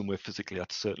be somewhere physically,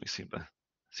 that certainly seemed to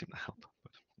help.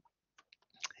 But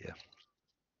yeah.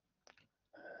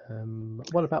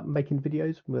 What about making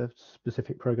videos? Were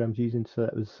specific programs using? So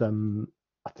that was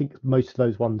I think most of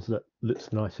those ones that looks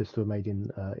the nicest were made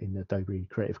in Adobe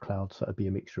Creative Cloud. So it'd be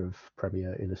a mixture of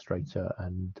Premiere, Illustrator,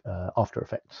 and After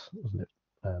Effects, wasn't it?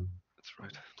 That's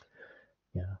right.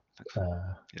 Yeah.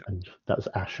 And that was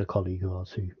Ash, a colleague of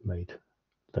ours, who made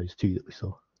those two that we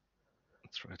saw.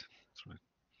 That's right.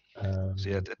 So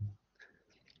yeah,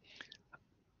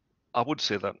 I would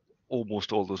say that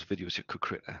almost all those videos you could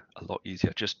create a lot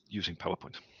easier just using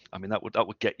PowerPoint. I mean, that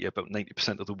would get you about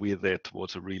 90% of the way there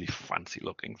towards a really fancy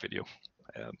looking video.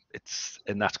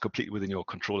 And that's completely within your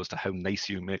control as to how nice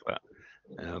you make that.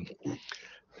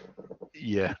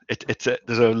 Yeah,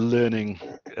 there's a learning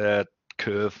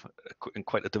curve and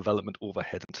quite a development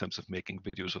overhead in terms of making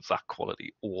videos of that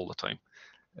quality all the time.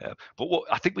 But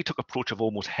I think we took an approach of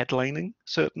almost headlining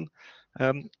certain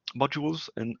modules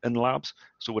and labs,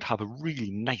 so we'd have a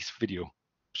really nice video,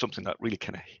 something that really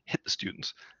kind of hit the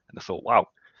students, and I thought, wow.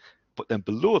 But then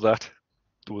below that,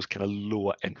 there was kind of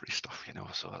lower entry stuff, you know,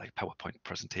 so like PowerPoint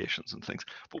presentations and things.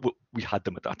 But we had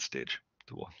them at that stage;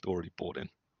 they were already bought in.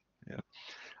 Yeah,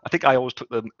 I think I always took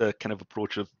the kind of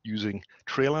approach of using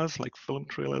trailers, like film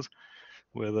trailers,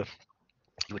 where you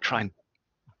would try and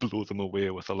blow them away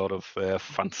with a lot of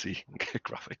fancy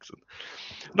graphics, and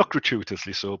not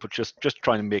gratuitously so, but just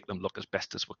trying to make them look as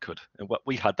best as we could. And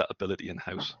we had that ability in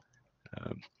house.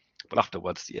 But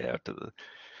afterwards, yeah,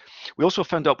 We also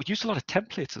found out we used a lot of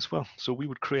templates as well. So we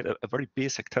would create a very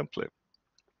basic template,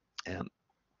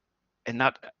 and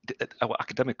that our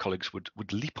academic colleagues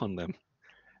would leap on them,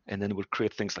 and then would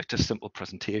create things like just simple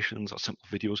presentations or simple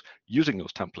videos using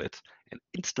those templates, and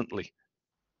instantly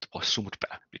was so much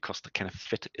better because they kind of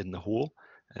fit in the whole.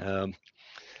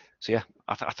 So yeah,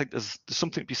 I think there's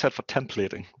something to be said for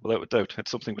templating, without a doubt.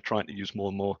 It's something we're trying to use more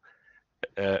and more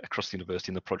across the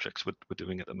university in the projects we're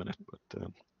doing at the minute. But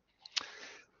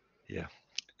yeah,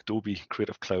 Adobe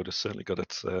Creative Cloud has certainly got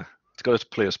its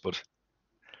place, but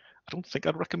I don't think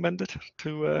I'd recommend it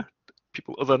to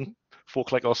people other than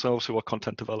folk like ourselves who are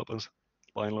content developers,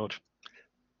 by and large.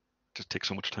 It just takes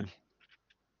so much time.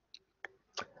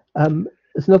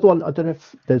 There's another one. I don't know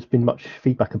if there's been much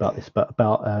feedback about this, but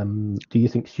about do you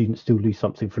think students still lose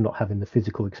something for not having the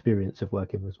physical experience of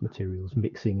working with materials,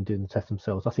 mixing and doing the test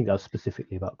themselves? I think that was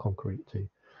specifically about concrete too.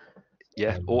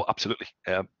 Yeah, absolutely.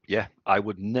 Yeah, I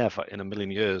would never in a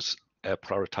million years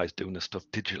prioritize doing this stuff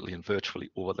digitally and virtually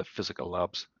over the physical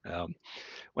labs.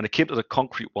 When it came to the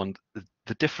concrete one,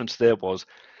 the difference there was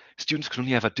students could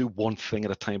only ever do one thing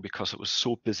at a time because it was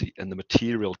so busy and the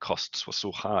material costs were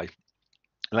so high.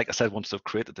 And like I said, once they've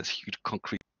created this huge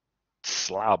concrete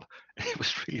slab, it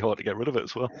was really hard to get rid of it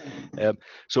as well.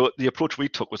 So the approach we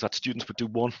took was that students would do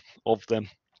one of them.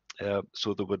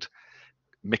 So they would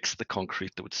mix the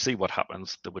concrete, they would see what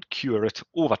happens, they would cure it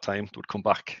over time, they would come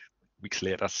back weeks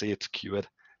later, say it's cured,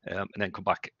 and then come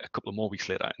back a couple of more weeks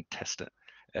later and test it.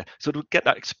 So they would get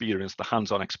that experience, the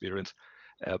hands-on experience,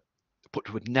 but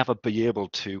they would never be able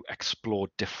to explore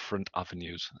different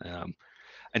avenues.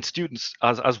 And students,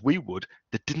 as we would,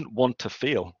 they didn't want to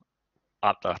fail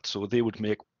at that, so they would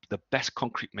make the best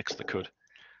concrete mix they could.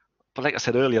 But like I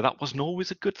said earlier, that wasn't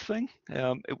always a good thing.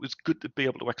 It was good to be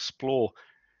able to explore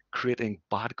creating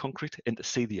bad concrete and to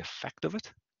see the effect of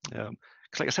it.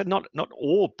 Because like I said, not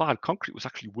all bad concrete was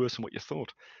actually worse than what you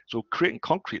thought. So creating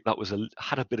concrete that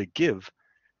had a bit of give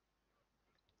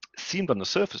seemed on the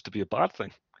surface to be a bad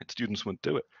thing, and students wouldn't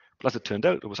do it. But as it turned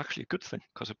out, it was actually a good thing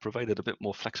because it provided a bit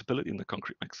more flexibility in the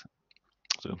concrete mix.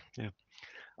 So yeah,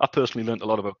 I personally learned a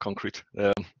lot about concrete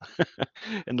in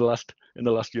the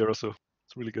last year or so.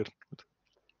 It's really good.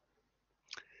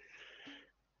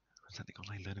 Is anything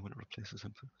online learning when it replaces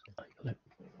info?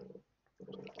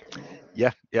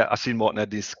 Yeah, I've seen Martin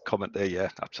Eddy's comment there. Yeah,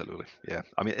 absolutely. Yeah,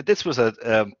 I mean, this was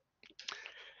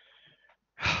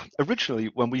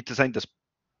originally when we designed this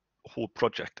whole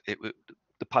project,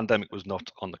 the pandemic was not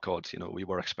on the cards. You know, we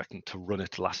were expecting to run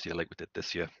it last year like we did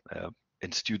this year,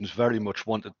 and students very much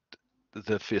wanted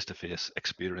the face-to-face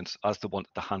experience as they wanted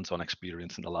the hands-on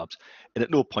experience in the labs. And at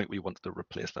no point we wanted to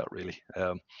replace that really.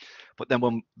 But then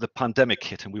when the pandemic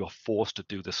hit and we were forced to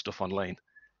do this stuff online,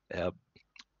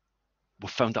 we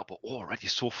found that we're already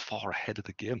so far ahead of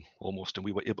the game almost, and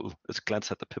we were able, as Glen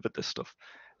said, to pivot this stuff.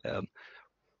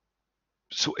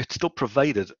 So it still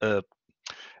provided a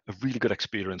really good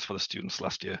experience for the students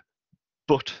last year,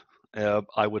 but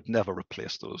I would never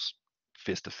replace those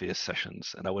face-to-face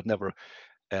sessions, and I would never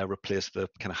replace the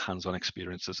kind of hands-on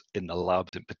experiences in the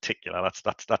labs in particular.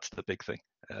 That's the big thing,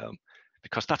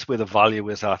 because that's where the value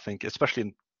is, I think, especially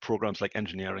in programs like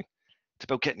engineering. It's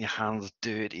about getting your hands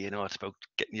dirty, you know. It's about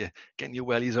getting your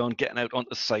wellies on, getting out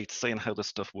onto site, seeing how this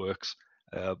stuff works.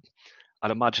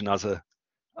 I'd imagine as an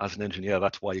engineer,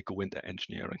 that's why you go into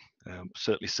engineering.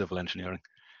 Certainly civil engineering.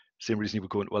 Same reason you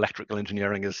would go into electrical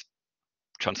engineering is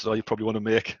chances are you probably want to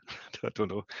make, I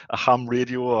don't know, a ham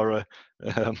radio or a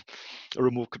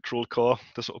remote control car,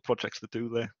 the sort of projects they do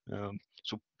there.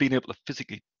 So being able to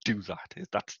physically do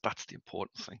that's the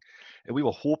important thing. And we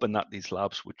were hoping that these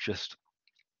labs would just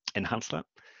enhance that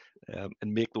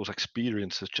and make those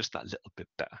experiences just that little bit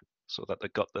better, so that they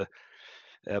got the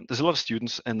there's a lot of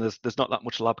students and there's not that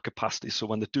much lab capacity, so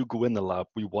when they do go in the lab,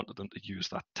 we wanted them to use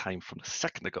that time from the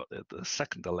second they got there to the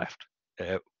second they left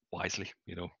wisely,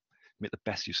 you know, make the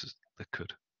best uses they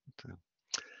could.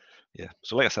 Yeah,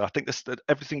 so like I said, I think that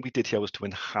everything we did here was to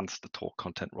enhance the talk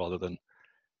content rather than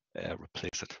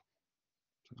replace it.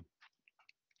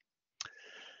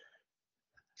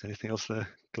 Is anything else there,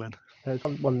 Glenn? There's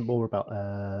one more about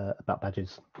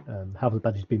badges. How have the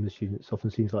badges been with students?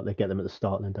 Often seems like they get them at the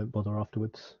start and then don't bother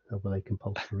afterwards. Or were they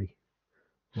compulsory?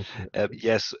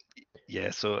 Yes,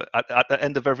 yeah. So at the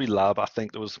end of every lab, I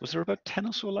think was there about 10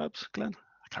 or so labs, Glenn?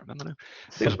 I can't remember now.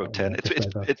 I think it was about 10.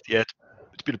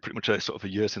 It's been pretty much a sort of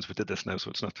a year since we did this now,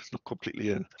 so it's not completely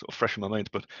sort of fresh in my mind.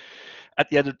 But at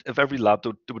the end of every lab,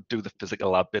 they would do the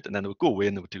physical lab bit, and then they would go away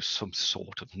and they would do some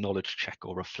sort of knowledge check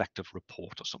or reflective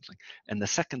report or something. And the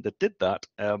second they did that,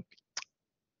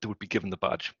 they would be given the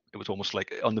badge. It was almost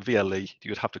like on the VLE,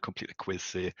 you would have to complete a quiz,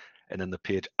 say, and then the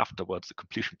page afterwards, the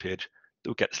completion page, they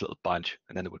would get this little badge,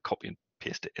 and then they would copy and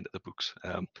paste it into the books.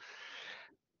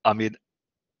 I mean,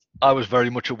 I was very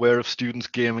much aware of students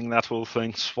gaming that whole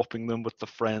thing, swapping them with the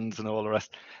friends and all the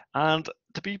rest. And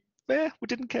to be fair, we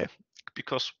didn't care,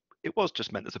 because it was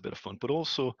just meant as a bit of fun, but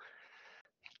also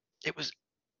it was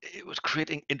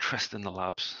creating interest in the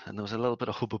labs, and there was a little bit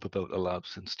of hubbub about the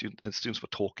labs, and students were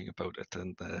talking about it.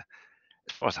 And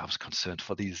as far as I was concerned,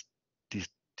 for these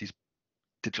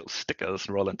digital stickers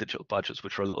rather than digital badges,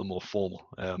 which are a little more formal,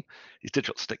 these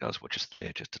digital stickers were just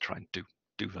there just to try and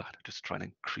do that, just to try and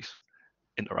increase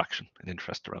interaction and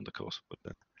interest around the course.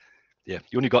 But yeah,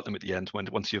 you only got them at the end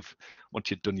once you've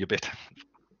done your bit.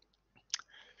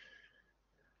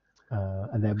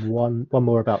 And then one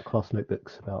more about class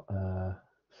notebooks, about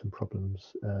some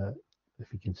problems.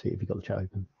 If you can see, if you've got the chat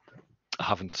open. I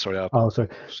haven't, sorry. Oh, sorry.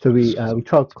 So we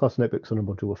tried class notebooks on a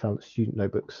module. We found that student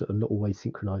notebooks are not always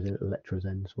synchronizing at the lecturer's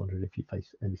ends. Wondering if you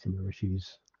face any similar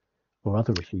issues or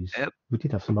other issues. We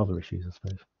did have some other issues, I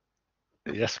suppose.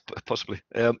 Yes, possibly.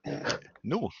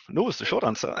 No is the short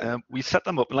answer. We set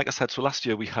them up, and like I said, so last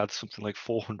year we had something like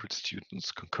 400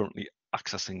 students concurrently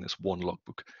accessing this one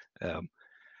logbook.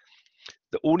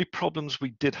 The only problems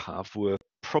we did have were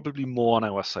probably more on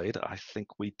our side. I think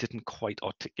we didn't quite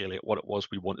articulate what it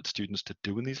was we wanted students to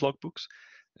do in these logbooks.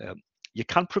 You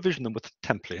can provision them with a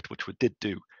template, which we did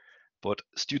do, but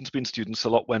students being students, a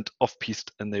lot went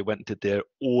off-piste and they went and did their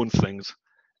own things,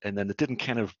 and then they didn't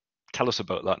kind of tell us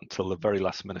about that until the very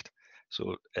last minute.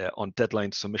 So on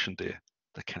deadline submission day,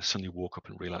 they kind of suddenly woke up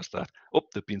and realized that,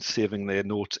 they've been saving their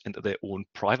notes into their own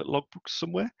private logbooks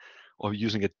somewhere, or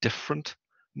using a different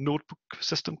notebook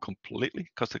system completely,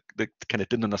 because they kind of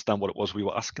didn't understand what it was we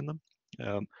were asking them.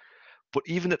 But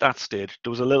even at that stage,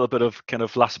 there was a little bit of kind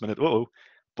of last minute,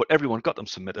 but everyone got them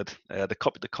submitted. They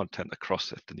copied the content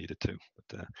across if they needed to.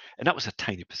 But, and that was a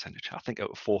tiny percentage. I think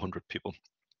out of 400 people,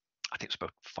 I think it's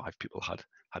about 5 people had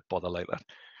bother like that.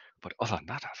 But other than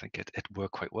that, I think it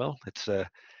worked quite well. It's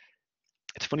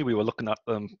funny, we were looking at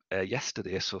them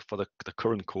yesterday. So for the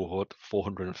current cohort,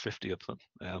 450 of them.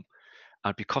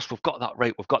 And because we've got that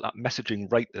right, we've got that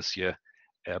messaging right this year,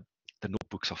 the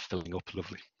notebooks are filling up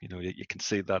lovely. You know, you can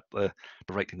see that they're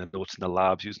writing the notes in the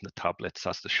labs, using the tablets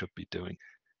as they should be doing.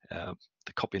 They're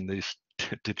copying these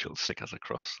digital stickers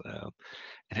across.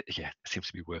 And it seems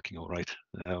to be working all right.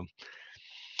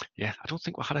 Yeah, I don't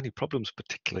think we had any problems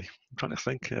particularly. I'm trying to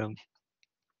think.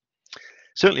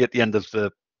 Certainly at the end of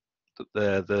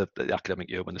the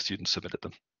academic year, when the students submitted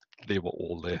them, they were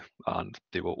all there and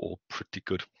they were all pretty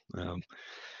good.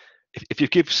 If you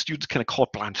give students kind of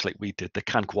carte blanche like we did, they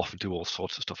can go off and do all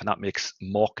sorts of stuff, and that makes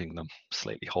marking them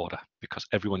slightly harder, because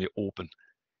everyone you open,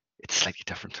 it's slightly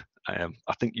different.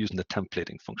 I think using the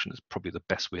templating function is probably the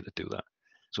best way to do that.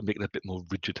 So make it a bit more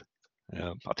rigid.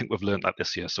 I think we've learned that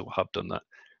this year, so we have done that.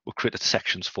 We've created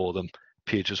sections for them,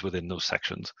 pages within those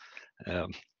sections.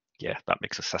 Yeah, that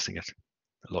makes assessing it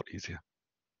a lot easier.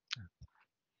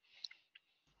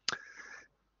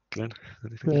 Glen,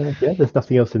 anything? Yeah, there's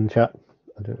nothing else in the chat.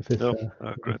 I don't know if it's...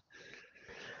 No, great.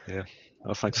 Yeah,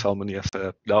 thanks, Salman. Yes,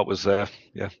 that was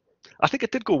yeah. I think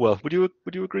it did go well. Would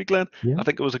you agree, Glen? Yeah. I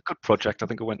think it was a good project. I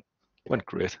think it went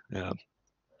great. Yeah,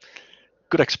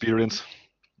 good experience.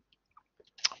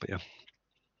 But yeah,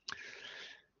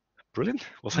 brilliant.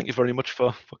 Well, thank you very much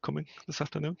for coming this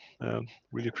afternoon.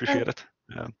 Really appreciate it.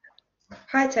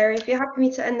 Hi, Terry. If you're happy for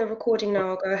me to end the recording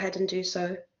now, I'll go ahead and do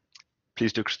so.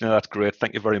 Please do, Christina. That's great.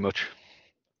 Thank you very much.